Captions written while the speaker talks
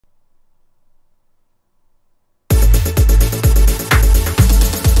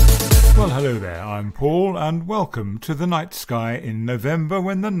Hello there, I'm Paul and welcome to the night sky in November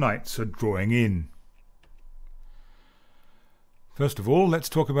when the nights are drawing in. First of all, let's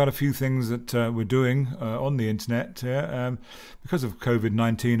talk about a few things that we're doing on the internet. Because of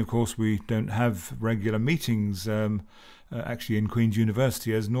COVID-19, of course, we don't have regular meetings actually in Queen's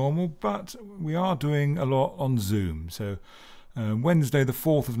University as normal, but we are doing a lot on Zoom. So Wednesday the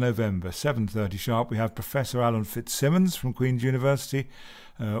 4th of November, 7:30 sharp, we have Professor Alan Fitzsimmons from Queen's University.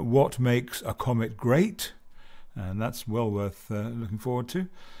 What makes a comet great? And that's well worth looking forward to.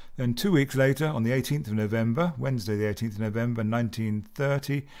 Then 2 weeks later, on the 18th of November, Wednesday the 18th of November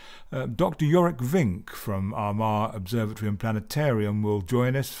 1930, Dr. Yorick Vink from Armagh Observatory and Planetarium will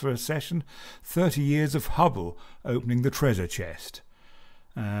join us for a session, 30 Years of Hubble, opening the treasure chest.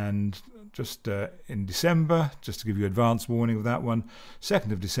 And just in December, just to give you advance warning of that one,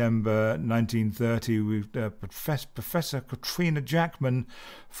 2nd of December 1930, we've Professor Katrina Jackman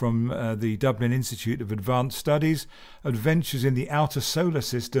from the Dublin Institute of Advanced Studies, Adventures in the Outer Solar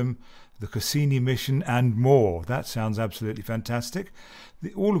System, the Cassini mission and more. That sounds absolutely fantastic.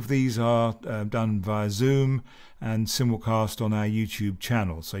 All of these are done via Zoom and simulcast on our YouTube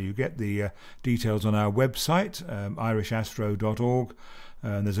channel. So you get the details on our website, irishastro.org.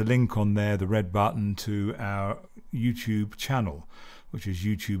 And there's a link on there, the red button, to our YouTube channel, which is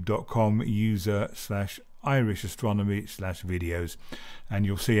youtube.com/IrishAstronomy/videos. And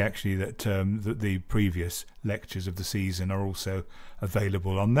you'll see actually that, that the previous lectures of the season are also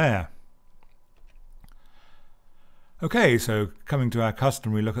available on there. Okay, so coming to our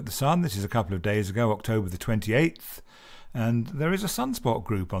customary look at the sun, this is a couple of days ago, October the 28th. And there is a sunspot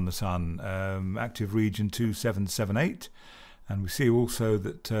group on the sun, active region 2778. And we see also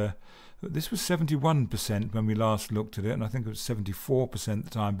that this was 71% when we last looked at it, and I think it was 74% the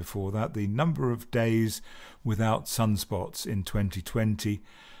time before that. The number of days without sunspots in 2020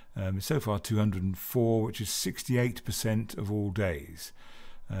 is so far 204, which is 68% of all days.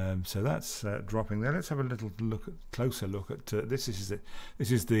 So that's dropping there. Let's have a little closer look at this.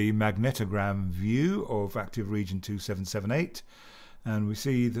 This is the magnetogram view of active region 2778. And we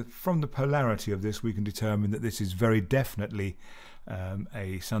see that from the polarity of this we can determine that this is very definitely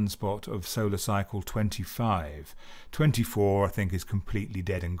a sunspot of solar cycle 25. 24 I think is completely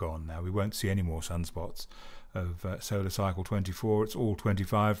dead and gone now. We won't see any more sunspots of solar cycle 24. It's all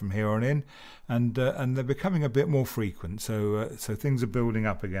 25 from here on in, and they're becoming a bit more frequent, so things are building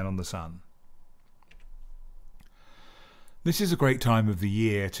up again on the sun. This is a great time of the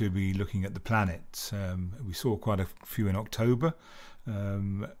year to be looking at the planets. We saw quite a few in October.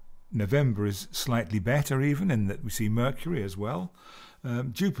 November is slightly better even in that we see Mercury as well.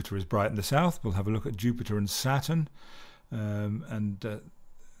 Jupiter is bright in the south. We'll have a look at Jupiter and Saturn a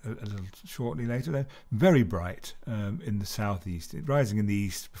little shortly later. Then very bright in the southeast, rising in the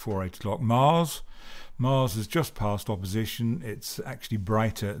east before 8 o'clock. Mars has just passed opposition. It's actually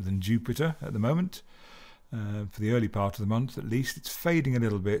brighter than Jupiter at the moment. For the early part of the month at least. It's fading a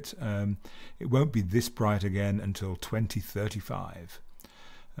little bit. It won't be this bright again until 2035.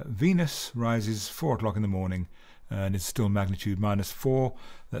 Venus rises 4 o'clock in the morning and it's still magnitude -4.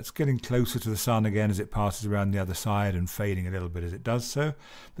 That's getting closer to the sun again as it passes around the other side and fading a little bit as it does so.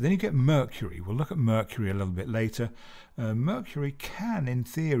 But then you get Mercury. We'll look at Mercury a little bit later. Mercury can in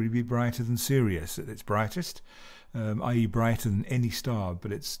theory be brighter than Sirius at its brightest, i.e. brighter than any star,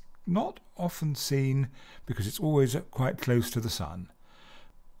 but it's not often seen because it's always quite close to the sun.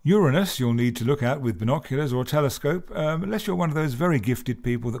 Uranus you'll need to look at with binoculars or a telescope, unless you're one of those very gifted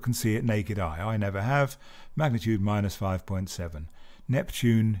people that can see it naked eye. I never have. Magnitude -5.7.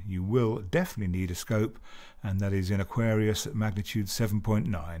 Neptune you will definitely need a scope, and that is in Aquarius at magnitude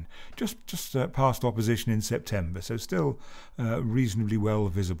 7.9. Just past opposition in September, so still reasonably well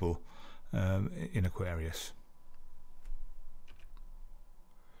visible in Aquarius.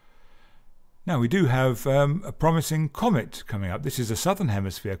 Now we do have a promising comet coming up. This is a southern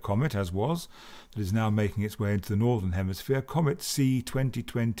hemisphere comet, as was, that is now making its way into the northern hemisphere. Comet C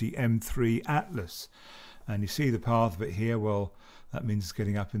 2020 M3 Atlas. And you see the path of it here. Well, that means it's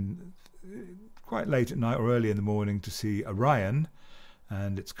getting up in quite late at night or early in the morning to see Orion.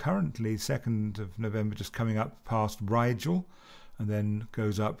 And it's currently 2nd of November just coming up past Rigel and then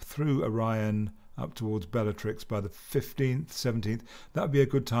goes up through Orion up towards Bellatrix by the 15th, 17th. That would be a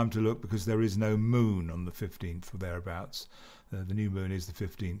good time to look because there is no moon on the 15th or thereabouts. The new moon is the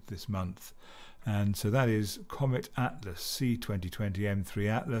 15th this month. And so that is Comet Atlas, C 2020 M3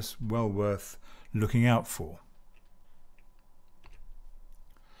 Atlas, well worth looking out for.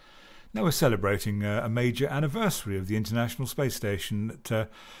 Now we're celebrating a major anniversary of the International Space Station.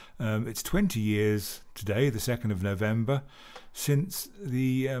 It's 20 years today, the 2nd of November, since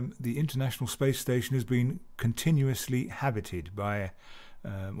the International Space Station has been continuously habited by,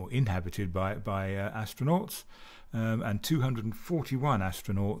 or inhabited by astronauts, and 241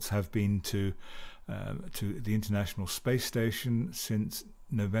 astronauts have been to the International Space Station since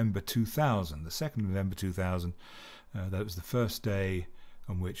November 2000, the 2nd of November 2000. That was the first day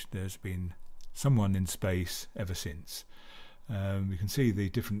on which there's been someone in space ever since. You can see the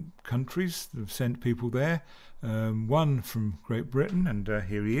different countries that have sent people there. One from Great Britain, and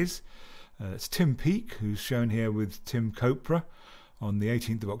here he is. It's Tim Peake, who's shown here with Tim Copra on the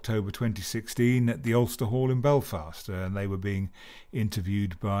 18th of October 2016 at the Ulster Hall in Belfast. And they were being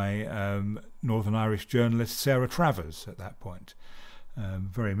interviewed by Northern Irish journalist Sarah Travers at that point.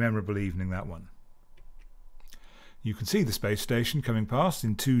 Very memorable evening, that one. You can see the space station coming past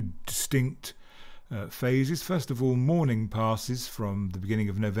in two distinct phases. First of all, morning passes from the beginning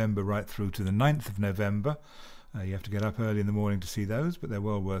of November right through to the 9th of November. You have to get up early in the morning to see those, but they're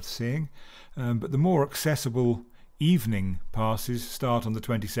well worth seeing. But the more accessible evening passes start on the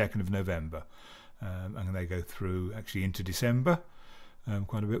 22nd of November, and they go through actually into December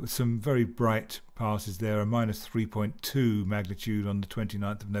quite a bit, with some very bright passes there. A minus 3.2 magnitude on the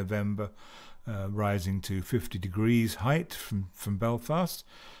 29th of November, rising to 50 degrees height from Belfast,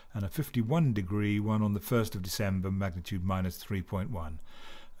 and a 51 degree one on the 1st of December, magnitude minus 3.1.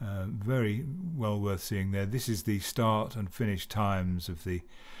 Very well worth seeing there. This is the start and finish times of the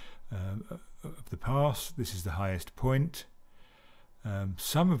pass. This is the highest point.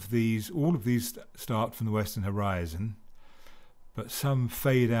 All of these start from the western horizon, but some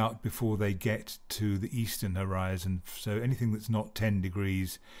fade out before they get to the eastern horizon. So anything that's not 10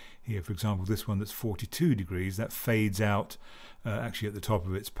 degrees here, for example, this one that's 42 degrees, that fades out actually at the top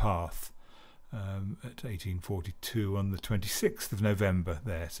of its path at 1842 on the 26th of November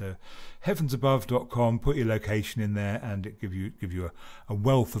there. So heavensabove.com, put your location in there, and it give you a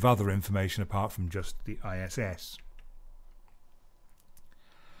wealth of other information apart from just the ISS.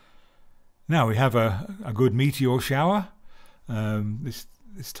 Now we have a good meteor shower.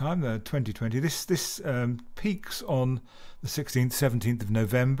 This time, 2020, this peaks on the 16th, 17th of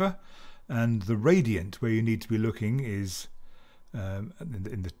November, and the radiant where you need to be looking is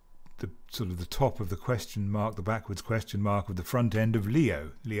in the sort of the top of the question mark, the backwards question mark of the front end of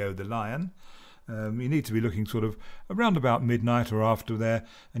Leo the lion. You need to be looking sort of around about midnight or after there,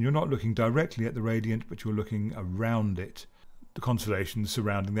 and you're not looking directly at the radiant, but you're looking around it, the constellations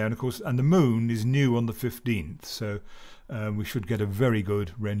surrounding there. And of course, and the moon is new on the 15th, so we should get a very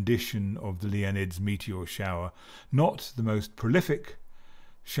good rendition of the Leonids meteor shower. Not the most prolific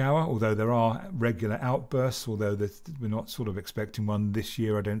shower, although there are regular outbursts, although we're not sort of expecting one this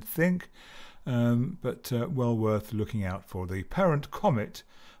year, I don't think, but well worth looking out for. The parent comet,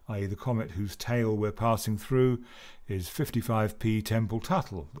 i.e. the comet whose tail we're passing through, is 55P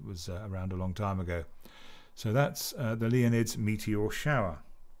Tempel-Tuttle. That was around a long time ago. So that's the Leonids meteor shower.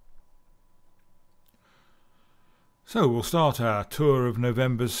 So we'll start our tour of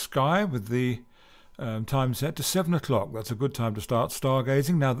November's sky with the time set to 7 o'clock. That's a good time to start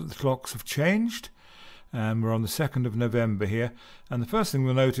stargazing now that the clocks have changed. And we're on the 2nd of November here. And the first thing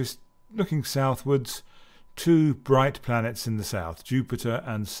we'll notice, looking southwards, two bright planets in the south, Jupiter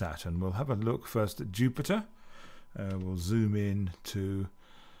and Saturn. We'll have a look first at Jupiter. We'll zoom in to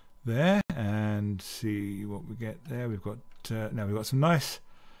there and see what we get there. We've got now we've got some nice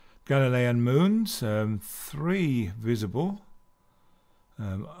Galilean moons, 3 visible.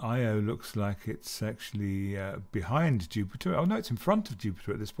 Io looks like it's actually behind Jupiter. Oh no, it's in front of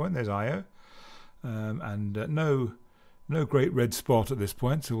Jupiter at this point. There's Io, and no great red spot at this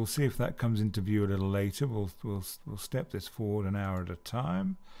point. So we'll see if that comes into view a little later. We'll step this forward an hour at a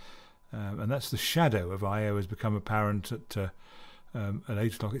time, and that's the shadow of Io has become apparent at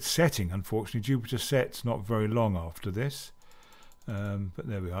 8 o'clock. It's setting, unfortunately. Jupiter sets not very long after this. But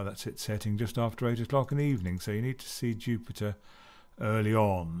there we are, that's it setting just after 8 o'clock in the evening, so you need to see Jupiter early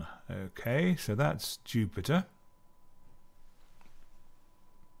on. Okay, so that's Jupiter.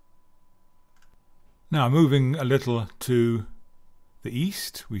 Now moving a little to the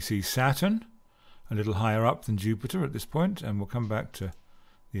east, we see Saturn, a little higher up than Jupiter at this point, and we'll come back to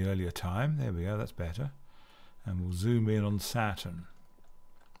the earlier time. There we go, that's better. And we'll zoom in on Saturn.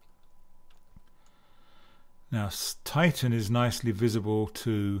 Now Titan is nicely visible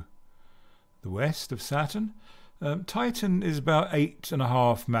to the west of Saturn. Titan is about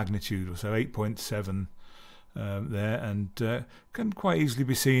 8.5 magnitude or so, 8.7 there, and can quite easily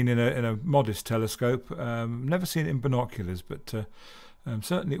be seen in a modest telescope. Never seen it in binoculars, but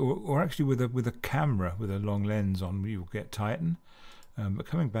Certainly, or actually with a camera with a long lens on, you'll get Titan. But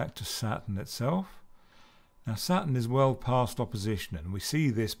coming back to Saturn itself, now Saturn is well past opposition, and we see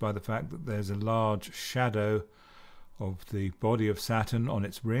this by the fact that there's a large shadow of the body of Saturn on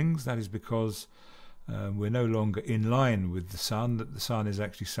its rings. That is because we're no longer in line with the Sun, that the Sun is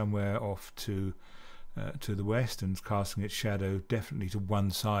actually somewhere off to the west and casting its shadow definitely to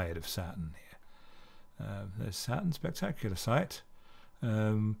one side of Saturn here. There's Saturn, spectacular sight.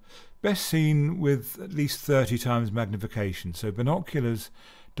 Best seen with at least 30 times magnification, so binoculars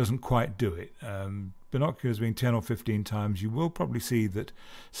doesn't quite do it. Binoculars being 10 or 15 times, you will probably see that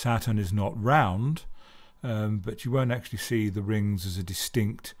Saturn is not round, but you won't actually see the rings as a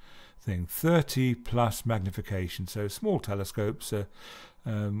distinct thing. 30 plus magnification, so small telescopes,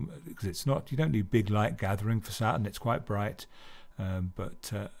 because it's not, you don't need big light gathering for Saturn, it's quite bright,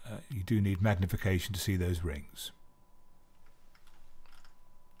 but you do need magnification to see those rings.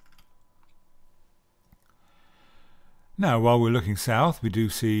 Now, while we're looking south, we do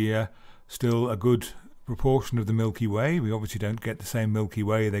see still a good proportion of the Milky Way. We obviously don't get the same Milky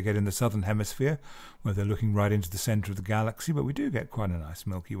Way they get in the southern hemisphere, where they're looking right into the centre of the galaxy, but we do get quite a nice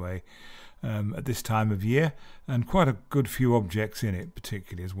Milky Way at this time of year, and quite a good few objects in it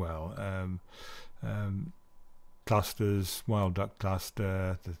particularly as well. Clusters, Wild Duck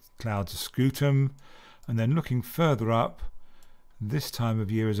Cluster, the clouds of Scutum, and then looking further up, this time of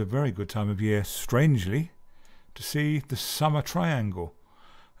year is a very good time of year, strangely, to see the Summer Triangle,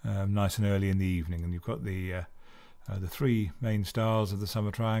 nice and early in the evening. And you've got the three main stars of the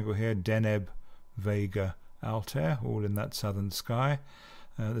Summer Triangle here, Deneb, Vega, Altair, all in that southern sky.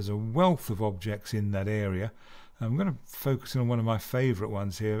 There's a wealth of objects in that area. I'm going to focus on one of my favourite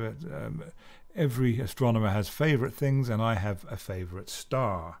ones here. Every astronomer has favourite things, and I have a favourite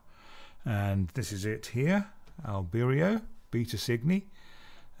star. And this is it here, Albireo, Beta Cygni.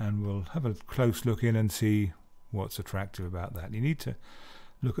 And we'll have a close look in and see what's attractive about that. You need to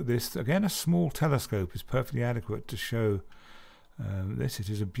look at this. Again, a small telescope is perfectly adequate to show this. It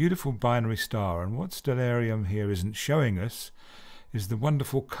is a beautiful binary star, and what Stellarium here isn't showing us is the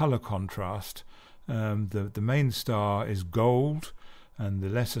wonderful colour contrast. The main star is gold, and the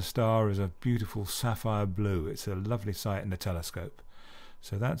lesser star is a beautiful sapphire blue. It's a lovely sight in the telescope.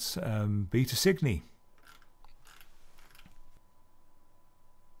 So that's Beta Cygni.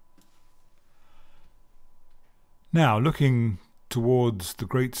 Now, looking towards the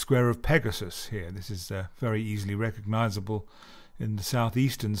great square of Pegasus here, this is very easily recognisable in the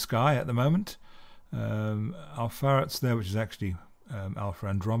southeastern sky at the moment. Alpherat's there, which is actually Alpha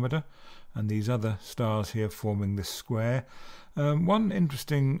Andromeda, and these other stars here forming this square. One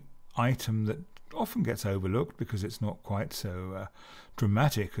interesting item that often gets overlooked because it's not quite so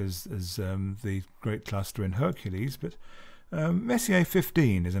dramatic as the great cluster in Hercules, but Messier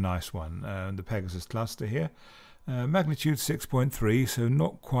 15 is a nice one, the Pegasus cluster here. Magnitude 6.3, so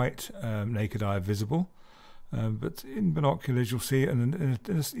not quite naked eye visible, but in binoculars you'll see it, and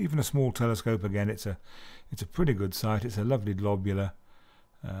even a small telescope, again, it's a pretty good sight. It's a lovely globular,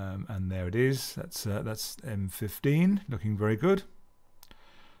 and there it is. That's M15, looking very good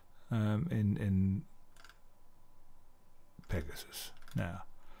in Pegasus. Now,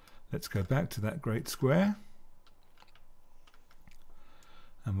 let's go back to that great square,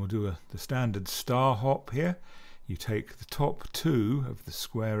 and we'll do the standard star hop here. You take the top two of the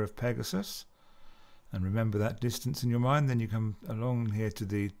square of Pegasus, and remember that distance in your mind. Then you come along here to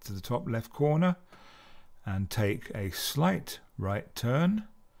the top left corner and take a slight right turn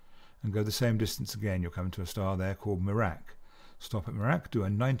and go the same distance again. You'll come to a star there called Merak. Stop at Merak, do a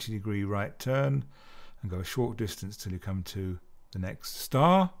 90-degree right turn and go a short distance till you come to the next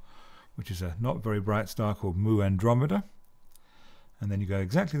star, which is a not very bright star called Mu Andromeda. And then you go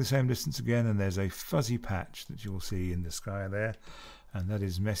exactly the same distance again, and there's a fuzzy patch that you will see in the sky there, and that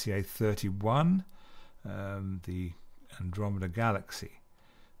is Messier 31, the Andromeda Galaxy.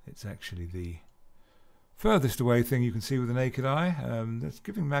 It's actually the furthest away thing you can see with the naked eye. That's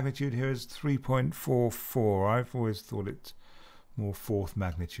giving magnitude here is 3.44. I've always thought it's more fourth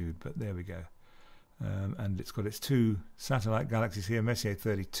magnitude, but there we go. And it's got its two satellite galaxies here, Messier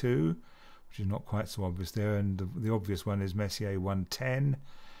 32, which is not quite so obvious there, and the obvious one is Messier 110,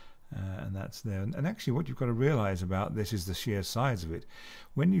 and that's there. And actually what you've got to realise about this is the sheer size of it.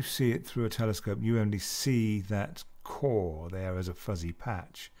 When you see it through a telescope, you only see that core there as a fuzzy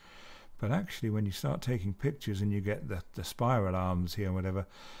patch. But actually when you start taking pictures and you get the spiral arms here, whatever,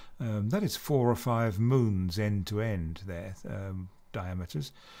 that is 4 or 5 moons end to end there,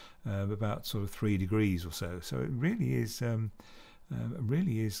 diameters, about sort of 3 degrees or so. So it really is... a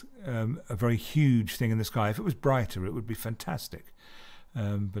very huge thing in the sky. If it was brighter, it would be fantastic.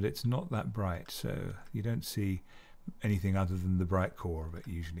 but it's not that bright, so you don't see anything other than the bright core of it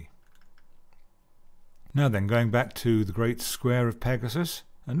usually. Now then, going back to the great square of Pegasus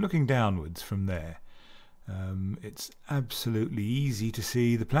and looking downwards from there, it's absolutely easy to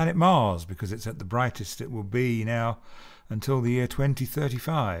see the planet Mars because it's at the brightest it will be now until the year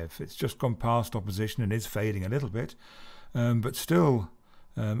 2035. It's just gone past opposition and is fading a little bit, but still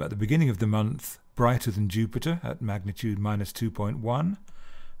at the beginning of the month brighter than Jupiter at magnitude -2.1.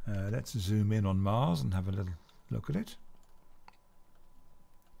 Let's zoom in on Mars and have a little look at it.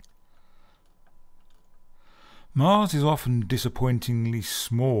 Mars is often disappointingly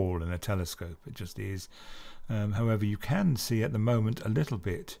small in a telescope, it just is. However, you can see at the moment a little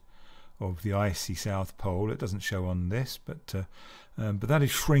bit of the icy South Pole. It doesn't show on this, but that is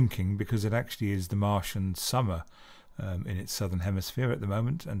shrinking because it actually is the Martian summer in its southern hemisphere at the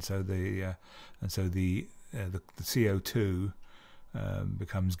moment, and so the CO2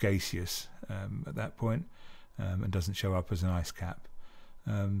 becomes gaseous at that point and doesn't show up as an ice cap.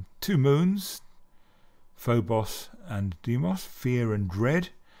 Two moons, Phobos and Deimos, Fear and Dread.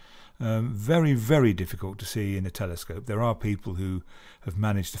 Very, very difficult to see in a telescope. There are people who have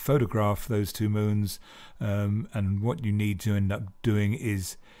managed to photograph those two moons, and what you need to end up doing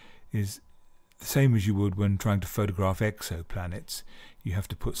is the same as you would when trying to photograph exoplanets. You have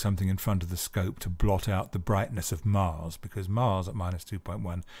to put something in front of the scope to blot out the brightness of Mars, because Mars at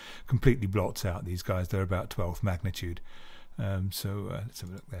 -2.1 completely blots out these guys. They're about 12th magnitude. So let's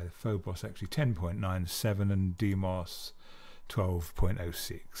have a look there. Phobos actually 10.97 and Deimos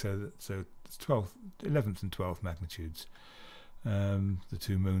 12.06. So it's 11th and 12th magnitudes, the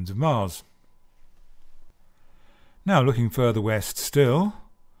two moons of Mars. Now looking further west still,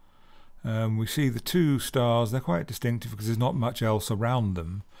 we see the two stars. They're quite distinctive because there's not much else around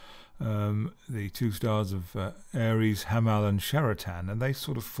them. The two stars of Aries, Hamal and Sheraton, and they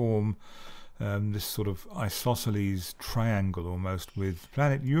sort of form this sort of isosceles triangle almost with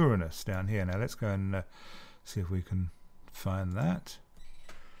planet Uranus down here. Now let's go and see if we can find that.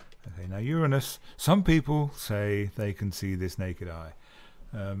 Okay, now Uranus, some people say they can see this naked eye.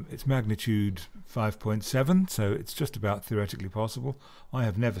 It's magnitude 5.7, so it's just about theoretically possible. I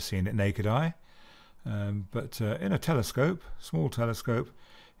have never seen it naked eye, but in a telescope, small telescope,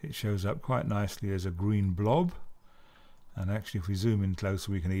 it shows up quite nicely as a green blob. And actually, if we zoom in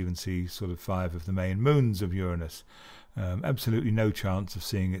closer, we can even see sort of 5 of the main moons of Uranus. Absolutely no chance of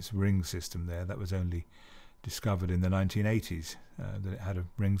seeing its ring system there. That was only discovered in the 1980s, that it had a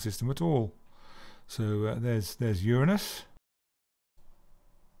ring system at all. So there's Uranus.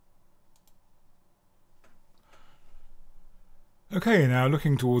 Okay, now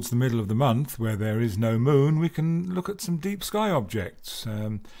looking towards the middle of the month, where there is no moon, we can look at some deep sky objects.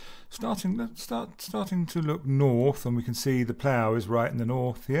 Starting to look north, and we can see the Plough is right in the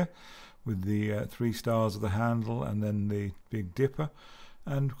north here, with the 3 stars of the Handle and then the Big Dipper.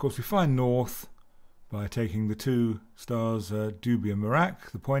 And of course we find north by taking the 2 stars Dubhe and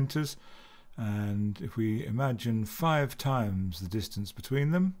Merak, the pointers, and if we imagine 5 times the distance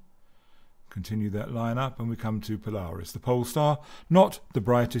between them, continue that line up, and we come to Polaris, the pole star. Not the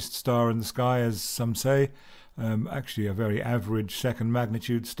brightest star in the sky, as some say. Actually a very average 2nd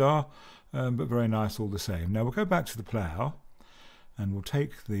magnitude star, but very nice all the same. Now we'll go back to the Plough, and we'll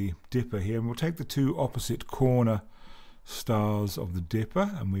take the Dipper here, and we'll take the 2 opposite corner stars of the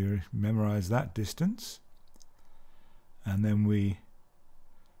Dipper, and we memorize that distance. And then we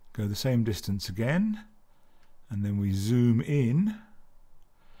go the same distance again, and then we zoom in,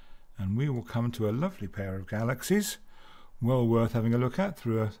 and we will come to a lovely pair of galaxies, well worth having a look at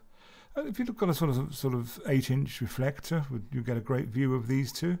through a. If you've got a sort of 8-inch reflector, you get a great view of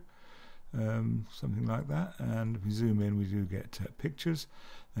these two, something like that. And if we zoom in, we do get pictures.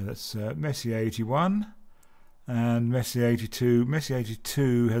 And that's Messier 81 and Messier 82. Messier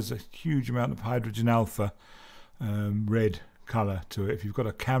 82 has a huge amount of hydrogen alpha red colour to it. If you've got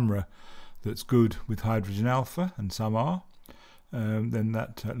a camera that's good with hydrogen alpha, and some are, then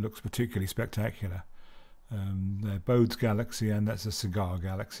that looks particularly spectacular. Bode's galaxy, and that's a cigar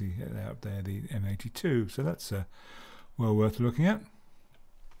galaxy out there, the M82. So that's well worth looking at.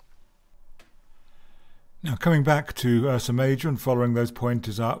 Now coming back to Ursa Major and following those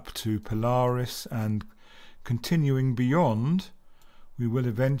pointers up to Polaris and continuing beyond, we will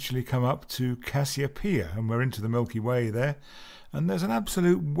eventually come up to Cassiopeia, and we're into the Milky Way there. And there's an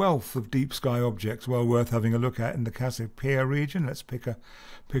absolute wealth of deep sky objects well worth having a look at in the Cassiopeia region. Let's pick a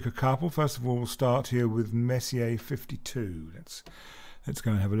couple. First of all, we'll start here with Messier 52. Let's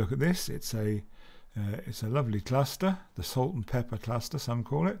go and have a look at this. It's a lovely cluster, the salt and pepper cluster, some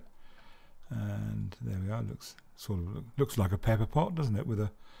call it. And there we are. Looks like a pepper pot, doesn't it, with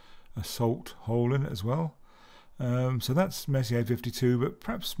a salt hole in it as well. So that's Messier 52, but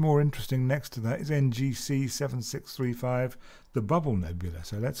perhaps more interesting next to that is NGC 7635, the Bubble Nebula.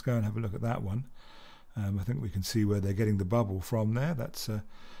 So let's go and have a look at that one. I think we can see where they're getting the bubble from there. That's a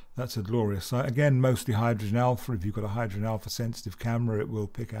glorious sight. Again, mostly hydrogen alpha. If you've got a hydrogen alpha sensitive camera, it will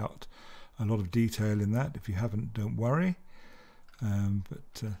pick out a lot of detail in that. If you haven't, don't worry.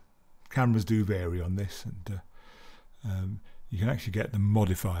 But cameras do vary on this, and you can actually get them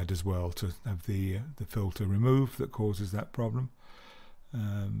modified as well to have the filter removed that causes that problem.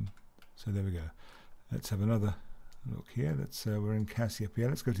 So there we go. Let's have another look here. We're in Cassiopeia.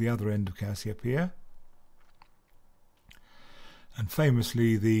 Let's go to the other end of Cassiopeia. And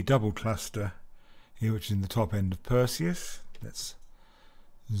famously, the double cluster here, which is in the top end of Perseus. Let's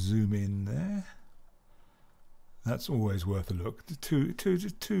zoom in there. That's always worth a look. Two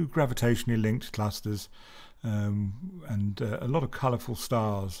gravitationally linked clusters, and a lot of colourful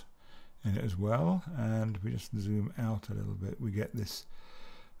stars in it as well. And we just zoom out a little bit, we get this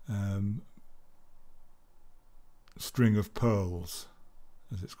string of pearls,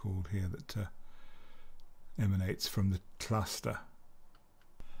 as it's called here, that emanates from the cluster.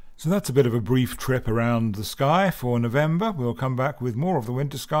 So that's a bit of a brief trip around the sky for November. We'll come back with more of the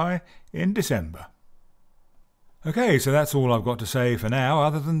winter sky in December. Okay, so that's all I've got to say for now,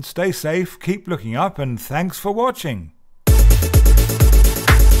 other than stay safe, keep looking up, and thanks for watching.